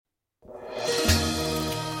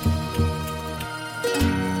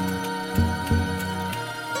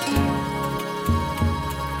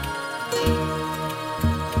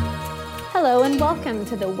welcome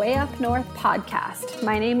to the Way Up North podcast.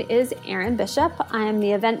 My name is Erin Bishop. I am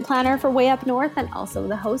the event planner for Way Up North and also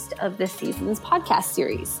the host of this season's podcast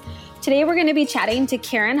series. Today we're going to be chatting to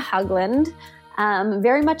Karin Ha.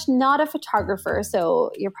 Very much not a photographer,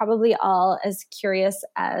 so you're probably all as curious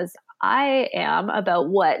as I am about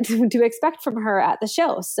what to expect from her at the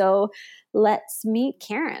show. So let's meet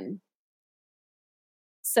Karin.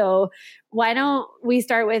 So why don't we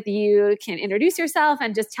start with you can introduce yourself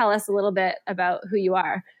and just tell us a little bit about who you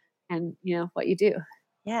are and, what you do.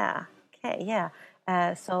 Yeah. Okay. Yeah.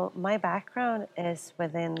 So my background is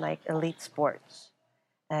within elite sports.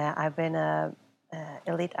 I've been a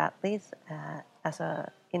elite athlete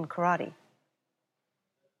in karate.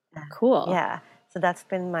 Cool. Yeah. So that's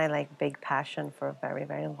been my big passion for a very,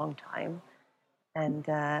 very long time. And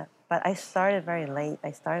but I started very late.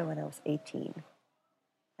 I started when I was 18.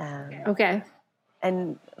 Okay.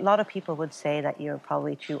 And a lot of people would say that you're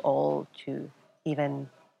probably too old to even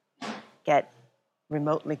get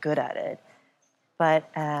remotely good at it. But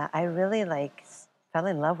I really fell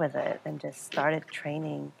in love with it and just started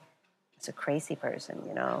training as a crazy person,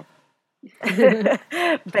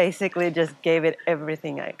 Basically just gave it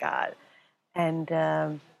everything I got.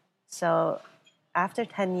 And so after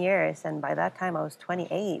 10 years, and by that time I was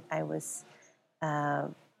 28, I was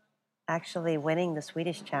actually winning the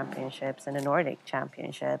Swedish championships and the Nordic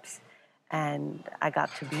championships. And I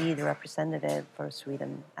got to be the representative for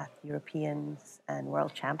Sweden at Europeans and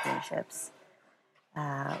World Championships,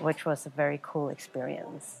 which was a very cool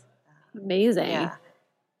experience. Amazing. Yeah,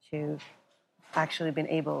 to actually been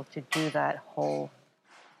able to do that whole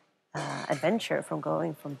adventure from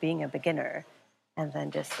going from being a beginner and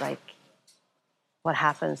then just what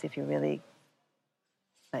happens if you really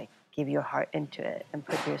give your heart into it and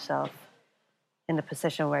put yourself in a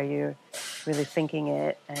position where you're really thinking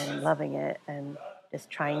it and loving it and just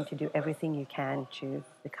trying to do everything you can to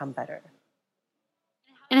become better.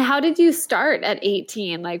 And how did you start at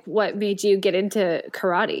 18? What made you get into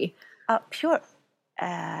karate? Pure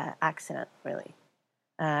accident, really.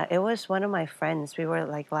 It was one of my friends. We were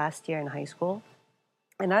last year in high school,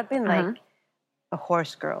 and I've been a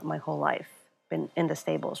horse girl my whole life, been in the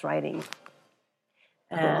stables riding.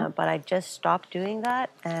 But I just stopped doing that,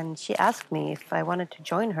 and she asked me if I wanted to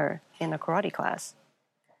join her in a karate class.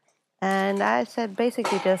 And I said,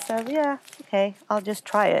 basically just said, yeah, okay, I'll just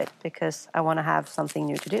try it because I want to have something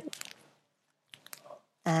new to do.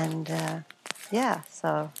 And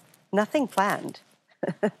so nothing planned.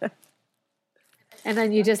 And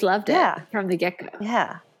then you just loved it from the get-go.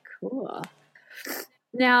 Yeah. Cool.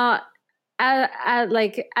 Now,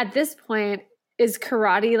 at this point, is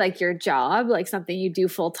karate your job, something you do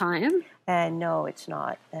full time? No, it's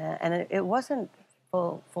not. And it wasn't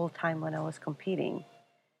full time when I was competing.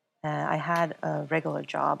 I had a regular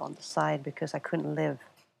job on the side because I couldn't live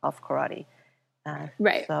off karate.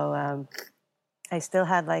 Right. So I still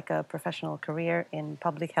had a professional career in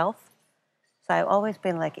public health. So I've always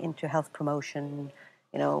been into health promotion,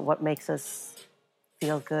 what makes us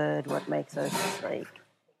feel good, what makes us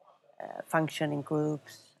function in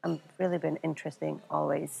groups. I've really been interested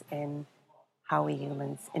always in how we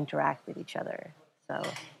humans interact with each other. So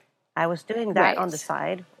I was doing that on the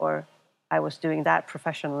side, or I was doing that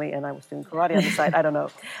professionally and I was doing karate on the side. I don't know.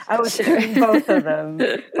 I was doing both of them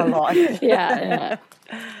a lot. Yeah.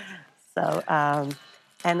 So,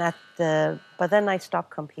 but then I stopped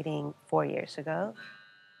competing 4 years ago,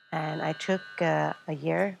 and I took a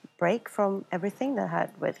year break from everything that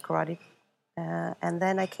had with karate, and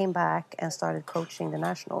then I came back and started coaching the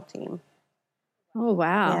national team. Oh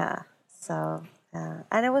wow! Yeah. So,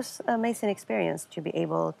 and it was an amazing experience to be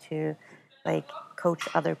able to coach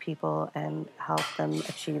other people and help them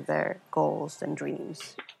achieve their goals and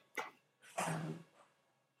dreams.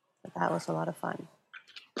 That was a lot of fun.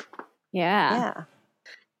 Yeah.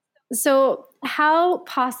 So how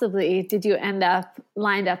possibly did you end up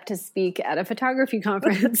lined up to speak at a photography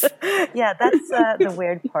conference? Yeah, that's the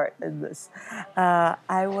weird part in this. I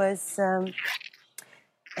was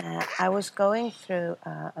going through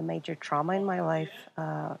a major trauma in my life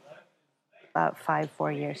about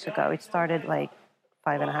 4 years ago. It started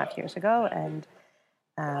 5.5 years ago, and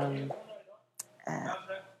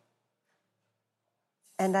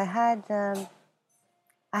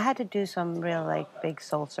I had to do some real big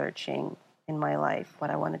soul searching in my life, what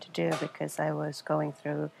I wanted to do, because I was going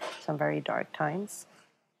through some very dark times.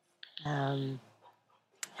 I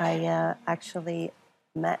actually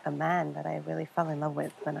met a man that I really fell in love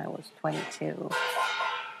with when I was 22.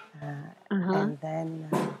 And then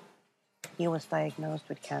he was diagnosed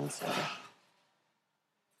with cancer.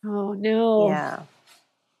 Oh, no. Yeah.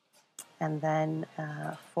 And then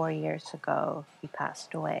 4 years ago, he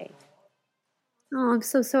passed away. Oh, I'm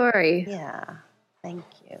so sorry. Yeah, thank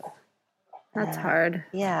you. That's hard.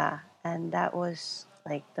 Yeah, and that was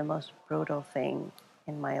like the most brutal thing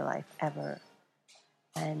in my life ever.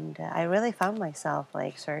 And I really found myself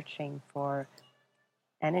like searching for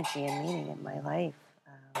energy and meaning in my life.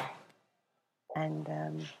 Um,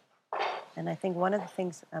 and and I think one of the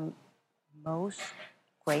things I'm most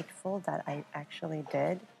grateful that I actually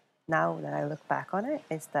did, now that I look back on it,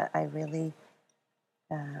 is that I really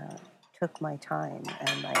took my time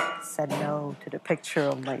and like said no to the picture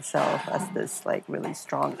of myself as this like really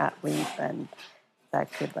strong athlete and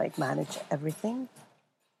that could like manage everything.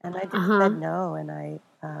 And I just said no, and I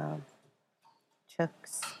took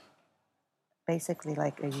basically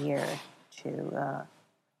like a year to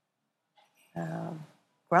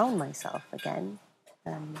ground myself again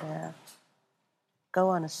and go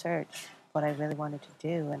on a search what I really wanted to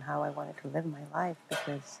do and how I wanted to live my life,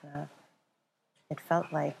 because it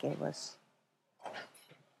felt like it's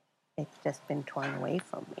just been torn away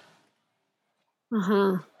from me.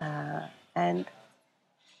 And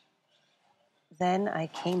then I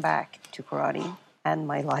came back to karate and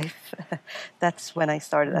my life. That's when I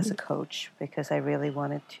started as a coach, because I really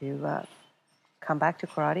wanted to come back to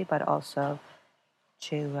karate, but also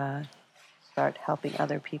to start helping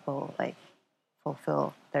other people like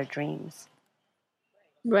fulfill their dreams.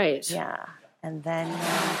 Right. Yeah. And then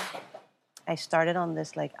I started on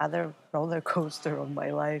this like other roller coaster of my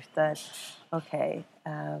life that, okay,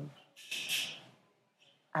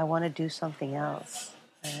 I want to do something else,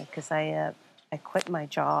 because I quit my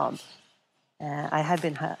job. I had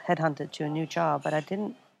been headhunted to a new job, but I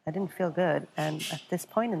didn't feel good. And at this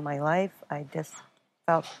point in my life, I just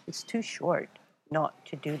felt it's too short not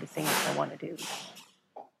to do the things I want to do.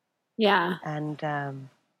 Yeah. And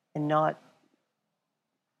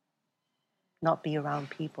not be around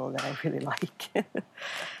people that I really like.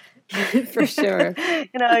 For sure.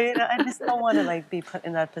 I just don't want to like be put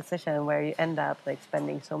in that position where you end up like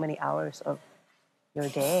spending so many hours of your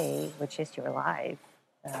day, which is your life,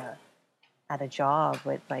 at a job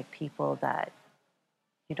with like people that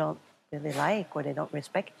you don't really like, or they don't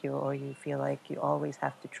respect you, or you feel like you always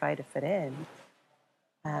have to try to fit in.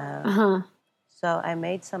 So I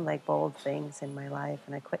made some like bold things in my life,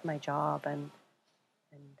 and I quit my job and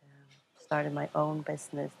started my own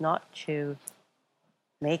business, not to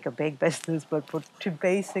make a big business, but to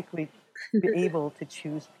basically be able to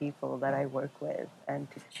choose people that I work with and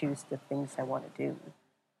to choose the things I want to do.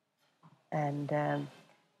 And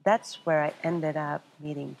that's where I ended up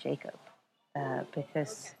meeting Jacob,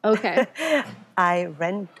 because I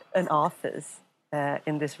rent an office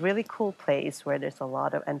in this really cool place where there's a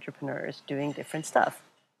lot of entrepreneurs doing different stuff.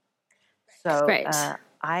 So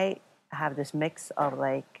I have this mix of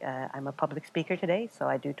like, I'm a public speaker today, so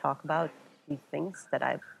I do talk about these things that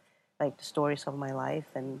I like, the stories of my life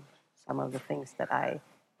and some of the things that I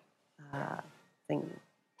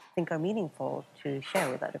think are meaningful to share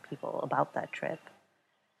with other people about that trip.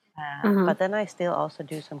 But then I still also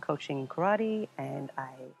do some coaching in karate, and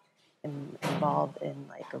I am involved in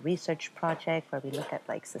like a research project where we look at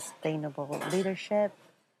like sustainable leadership,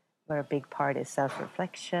 where a big part is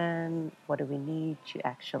self-reflection. What do we need to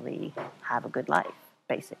actually have a good life,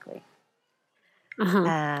 basically?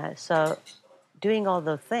 So doing all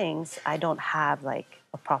those things, I don't have like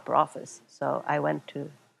a proper office. So I went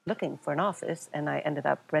to looking for an office, and I ended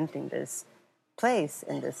up renting this place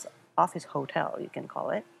in this office hotel, you can call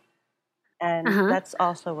it. And that's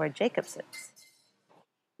also where Jacob sits.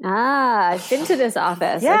 I've been to this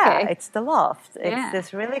office. Yeah, Okay. it's the loft. It's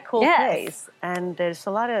this really cool place, and there's a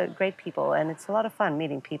lot of great people, and it's a lot of fun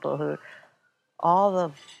meeting people who all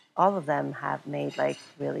of them have made like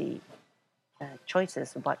really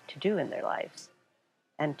choices of what to do in their lives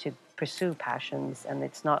and to pursue passions. And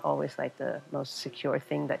it's not always like the most secure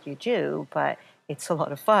thing that you do, but it's a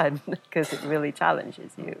lot of fun because it really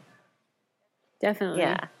challenges you. Definitely.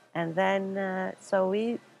 Yeah. And then, so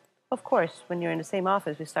we, of course, when you're in the same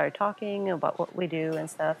office, we started talking about what we do and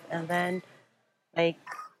stuff. And then, like,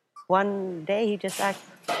 one day he just asked,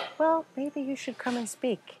 well, maybe you should come and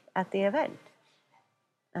speak at the event.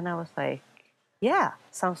 And I was like, yeah,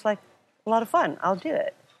 sounds like a lot of fun. I'll do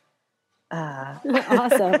it.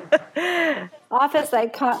 Awesome. Office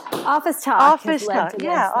talk. Office talk.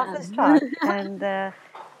 Yeah, office talk. And,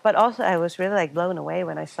 but also I was really like blown away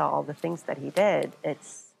when I saw all the things that he did.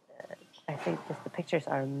 I think just the pictures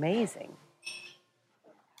are amazing.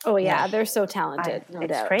 Oh yeah, they're so talented.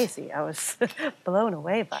 It's crazy. I was blown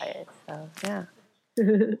away by it. So yeah.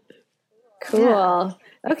 Cool.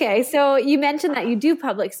 Yeah. Okay, so you mentioned that you do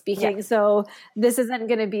public speaking, Yes. so this isn't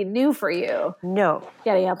going to be new for you, No,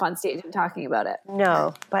 getting up on stage and talking about it.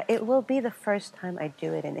 no, but it will be the first time I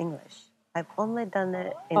do it in English. I've only done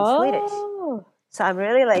it in Swedish. Oh, So I'm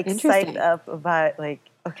really like psyched interesting. up about like,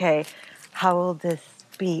 okay, how will this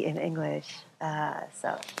be in English?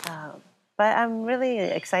 But I'm really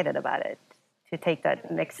excited about it to take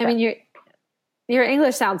that next I mean, step. your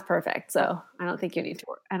English sounds perfect, so I don't think you need to.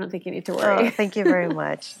 I don't think you need to Oh, worry. thank you very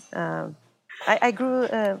much. I grew.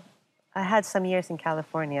 I had some years in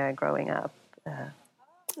California growing up.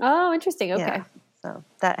 Oh, interesting. Yeah, Okay. so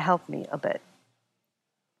that helped me a bit.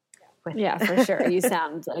 Yeah, for sure. You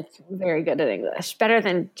sound like very good at English. Better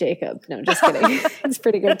than Jacob. No, just kidding. It's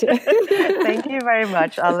pretty good too. Thank you very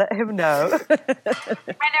much. I'll let him know.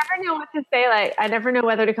 I never know what to say. Like, I never know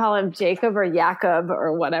whether to call him Jacob or Jacob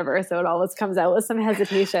or whatever. So it always comes out with some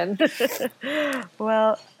hesitation.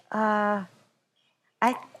 Well, I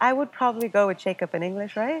would probably go with Jacob in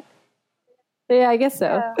English, right? Yeah, I guess so.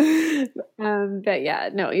 Yeah. But yeah,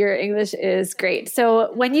 no, your English is great.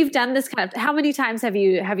 So when you've done this kind of, how many times have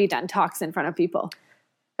you done talks in front of people?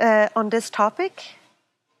 On this topic.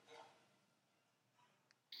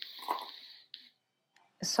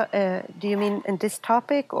 So, do you mean in this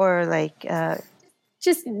topic or like?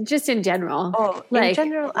 Just in general. Oh, in Like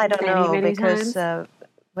general, I don't many, know many because times.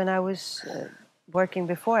 when I was working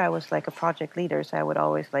before, I was like a project leader, so I would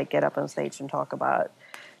always like get up on stage and talk about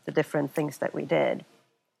the different things that we did.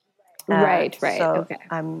 Right, right. So Okay.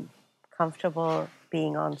 I'm comfortable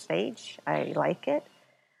being on stage. I like it.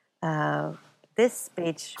 This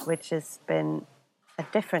speech, which has been a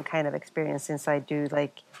different kind of experience since I do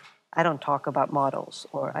like, I don't talk about models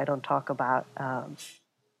or I don't talk about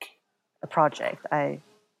a project. I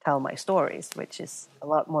tell my stories, which is a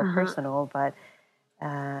lot more Uh-huh. personal, but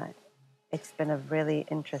uh, it's been a really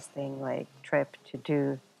interesting like trip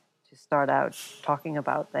to start out talking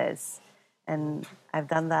about this. And I've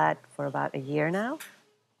done that for about a year now.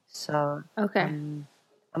 So Okay.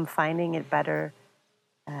 I'm finding it better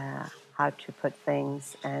how to put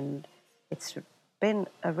things, and it's been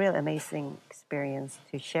a real amazing experience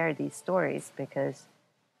to share these stories because,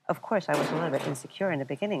 of course, I was a little bit insecure in the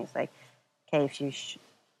beginning. It's like, okay, if you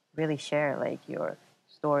really share like your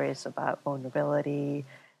stories about vulnerability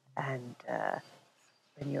and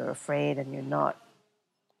when you're afraid and you're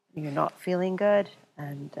not feeling good,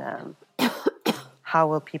 and how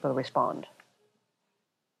will people respond?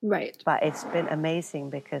 Right. But it's been amazing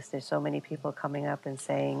because there's so many people coming up and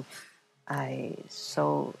saying, I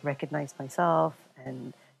so recognize myself,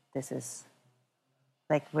 and this is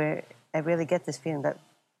like I really get this feeling that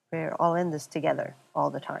we're all in this together all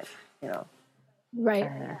the time, you know. Right.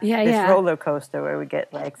 Yeah, This yeah. roller coaster where we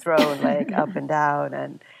get like thrown like up and down,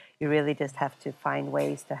 and you really just have to find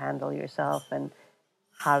ways to handle yourself and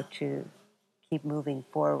how to keep moving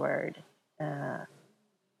forward, and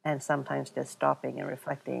sometimes just stopping and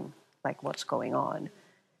reflecting like what's going on.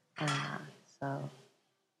 So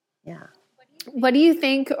yeah. What do you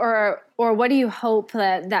think or what do you hope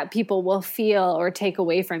that people will feel or take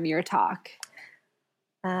away from your talk?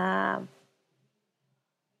 Um,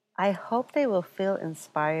 I hope they will feel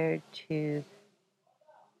inspired to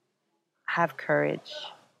have courage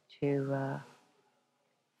to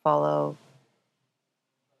follow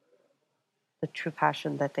the true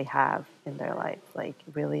passion that they have in their life. Like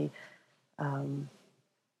really, um,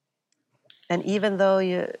 and even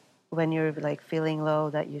though when you're like feeling low,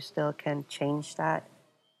 that you still can change that.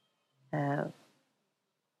 Uh,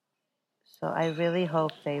 so I really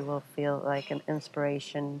hope they will feel like an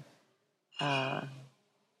inspiration, uh,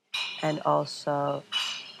 and also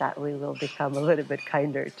that we will become a little bit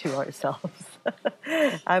kinder to ourselves.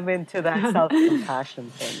 I'm into that self compassion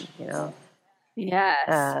thing, you know. Yes.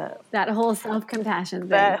 Uh, That whole self-compassion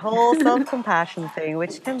that thing. whole self compassion thing,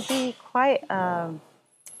 which can be quite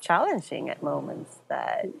challenging at moments.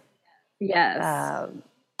 Yes. Um,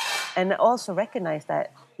 and also recognize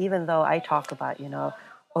that even though I talk about,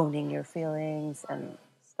 owning your feelings and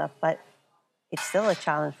stuff, but it's still a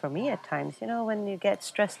challenge for me at times, when you get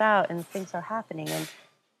stressed out and things are happening. And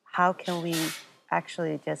how can we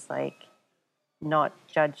actually just like not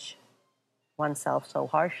judge oneself so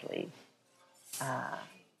harshly,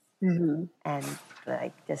 Mm-hmm. and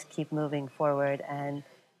like just keep moving forward and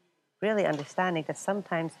really understanding that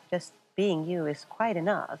sometimes just being you is quite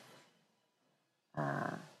enough,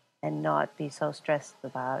 and not be so stressed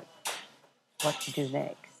about what to do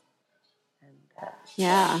next. And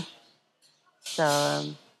Yeah.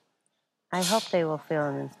 so I hope they will feel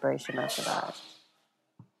an inspiration after that.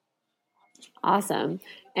 Awesome.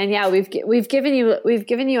 And yeah, we've given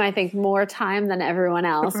you I think more time than everyone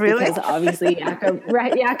else Really? because obviously Jakob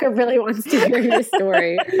really wants to hear your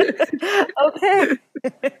story. Okay.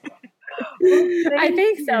 I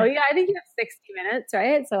think so. Yeah, I think you have 60 minutes,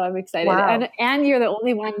 right? So I'm excited. Wow. And you're the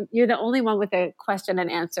only one with a question and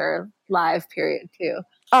answer live period too.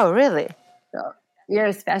 Oh, really? So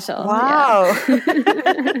you're special. Wow.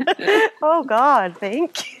 Yeah. Oh God,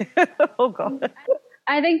 thank you. Oh God.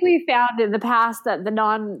 I think we found in the past that the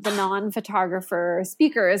non-photographer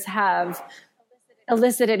speakers have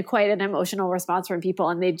elicited quite an emotional response from people,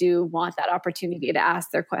 and they do want that opportunity to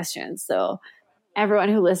ask their questions. So everyone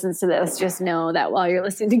who listens to this, just know that while you're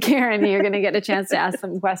listening to Karin, you're going to get a chance to ask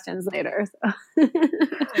some questions later.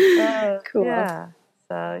 So. Cool. Yeah.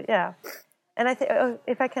 So yeah, and I think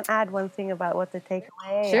if I can add one thing about what the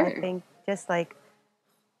takeaway, Sure. I think just like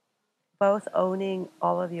both owning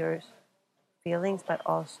all of your feelings, but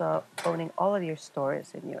also owning all of your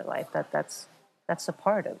stories in your life. That's a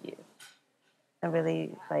part of you, and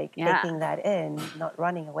really like taking that in, not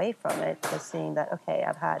running away from it, but seeing that okay,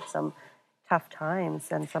 I've had some tough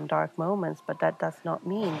times and some dark moments, but that does not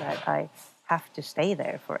mean that I have to stay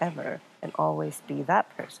there forever and always be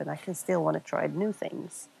that person. I can still want to try new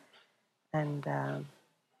things and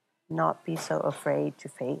not be so afraid to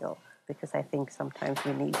fail, because I think sometimes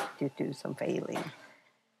we need to do some failing.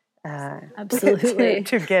 Absolutely.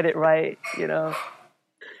 to get it right, Yeah.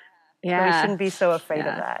 So we shouldn't be so afraid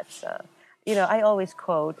of that. So, I always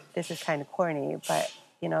quote, this is kind of corny, but,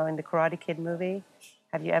 in the Karate Kid movie,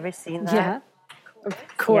 have you ever seen that? Yeah, of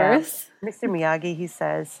course. Yeah. Mr. Miyagi, he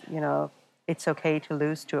says, it's okay to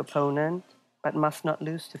lose to opponent, but must not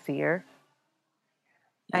lose to fear.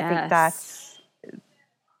 Yes. I think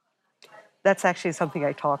that's actually something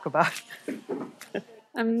I talk about.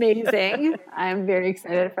 Amazing. I'm very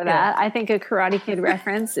excited for that. I think a Karate Kid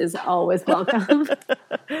reference is always welcome,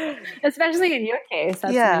 especially in your case.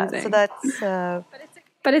 That's amazing. So that's.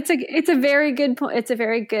 But it's a very good point. It's a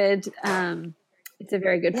very good point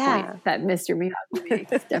that Mr. Miyagi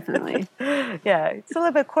makes. Definitely. Yeah, it's a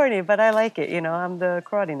little bit corny, but I like it. I'm the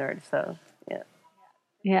karate nerd, so yeah.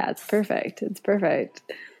 Yeah, it's perfect. It's perfect.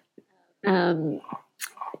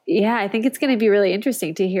 Yeah, I think it's going to be really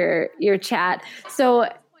interesting to hear your chat. So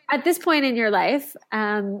at this point in your life,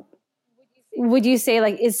 would you say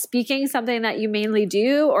is speaking something that you mainly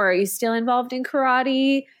do, or are you still involved in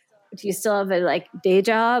karate? Do you still have a day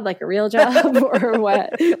job, a real job, or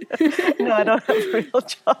what? No, I don't have a real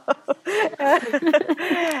job.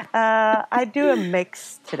 I do a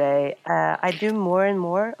mix today. I do more and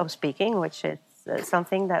more of speaking, which is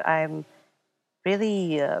something that I'm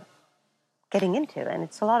really getting into, and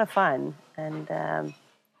it's a lot of fun. And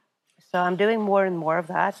so I'm doing more and more of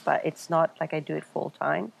that, but it's not like I do it full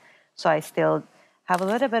time. So I still have a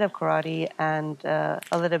little bit of karate and a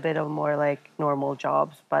little bit of more normal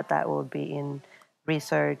jobs, but that will be in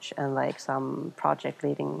research and some project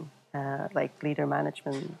leading, leader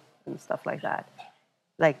management and stuff like that.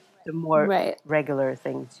 The more regular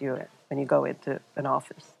things when you go into an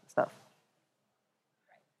office and stuff.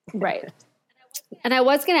 Right. And I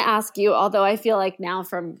was going to ask you, although I feel like now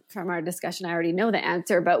from our discussion, I already know the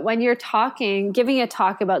answer, but when you're giving a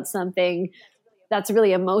talk about something that's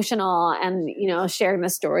really emotional and, sharing the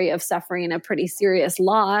story of suffering a pretty serious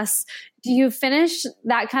loss, do you finish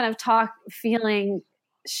that kind of talk feeling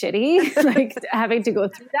shitty, having to go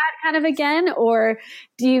through that kind of again? Or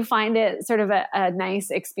do you find it sort of a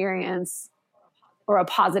nice experience or a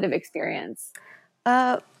positive experience?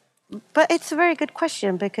 But it's a very good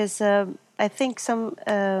question, because I think some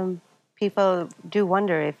people do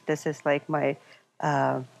wonder if this is my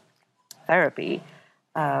therapy,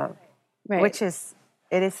 which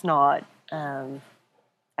it is not.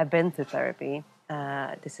 I've been to therapy.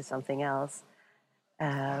 This is something else.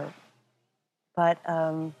 But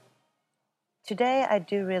today I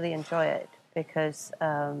do really enjoy it, because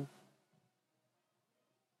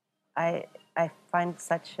I find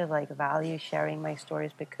such a value sharing my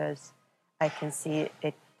stories, because I can see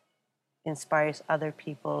it inspires other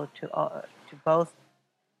people to both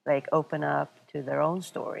open up to their own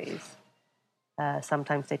stories.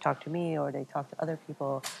 Sometimes they talk to me or they talk to other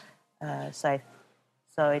people, so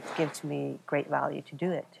it gives me great value to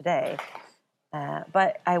do it today.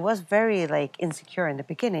 But I was very insecure in the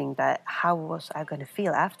beginning, that how was I going to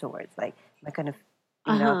feel afterwards? Am I going to,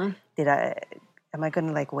 am I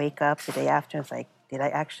going to wake up the day after and it's did I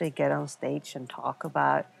actually get on stage and talk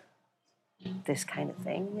about this kind of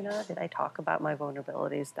thing? Did I talk about my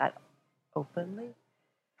vulnerabilities that openly?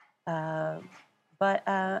 But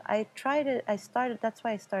I tried it. That's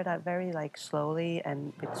why I started out very slowly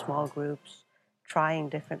and with small groups, trying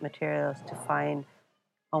different materials to find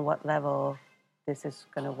on what level this is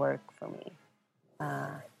going to work for me.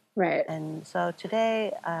 Right. And so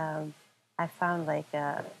today, I found like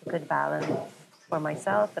a good balance for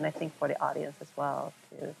myself, and I think for the audience as well,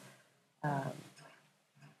 to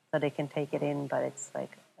so they can take it in, but it's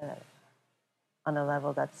like on a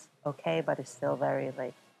level that's okay, but it's still very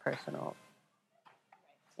like personal.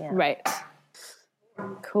 Yeah. Right.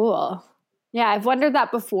 Cool. Yeah, I've wondered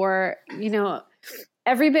that before.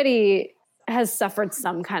 Everybody has suffered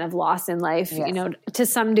some kind of loss in life, Yes. To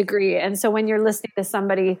some degree. And so when you're listening to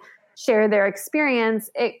somebody share their experience,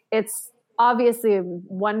 it's obviously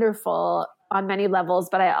wonderful on many levels,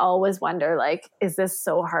 but I always wonder, like, is this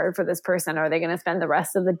so hard for this person? Are they going to spend the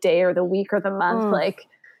rest of the day or the week or the month, like,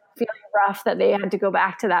 feeling rough that they had to go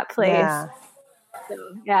back to that place? Yeah. So,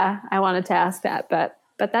 yeah, I wanted to ask that, but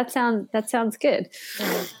that sounds good.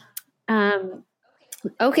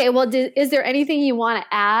 Okay, well, is there anything you want to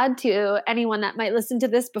add to anyone that might listen to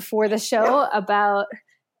this before the show about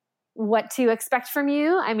what to expect from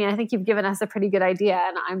you? I mean, I think you've given us a pretty good idea,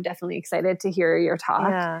 and I'm definitely excited to hear your talk.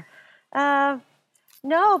 Yeah.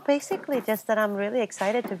 No, basically just that I'm really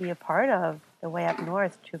excited to be a part of the Way Up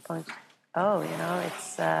North 2.0.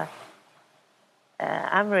 It's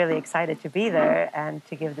I'm really excited to be there and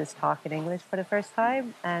to give this talk in English for the first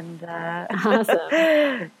time. And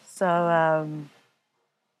Awesome. so,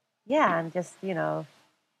 yeah, and just,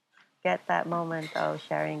 get that moment of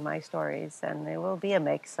sharing my stories. And it will be a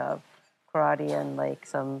mix of karate and like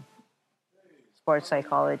some sports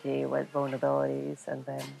psychology with vulnerabilities, and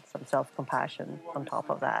then some self-compassion on top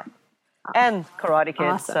of that. And Karate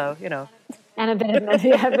Kids, Awesome. so, And a bit of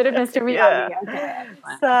Mr. Miyagi. Yeah.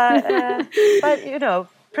 Okay. But,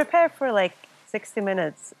 prepare for like 60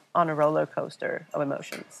 minutes on a roller coaster of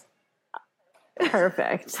emotions.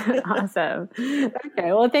 Perfect. Awesome.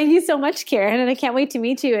 Okay. Well, thank you so much, Karin. And I can't wait to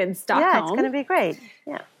meet you in Stockholm. Yeah, it's going to be great.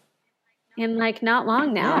 Yeah. In like not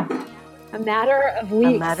long now. Yeah. A matter of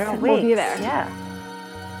weeks. We'll be there. Yeah.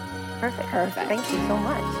 Perfect. Thank you so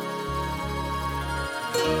much.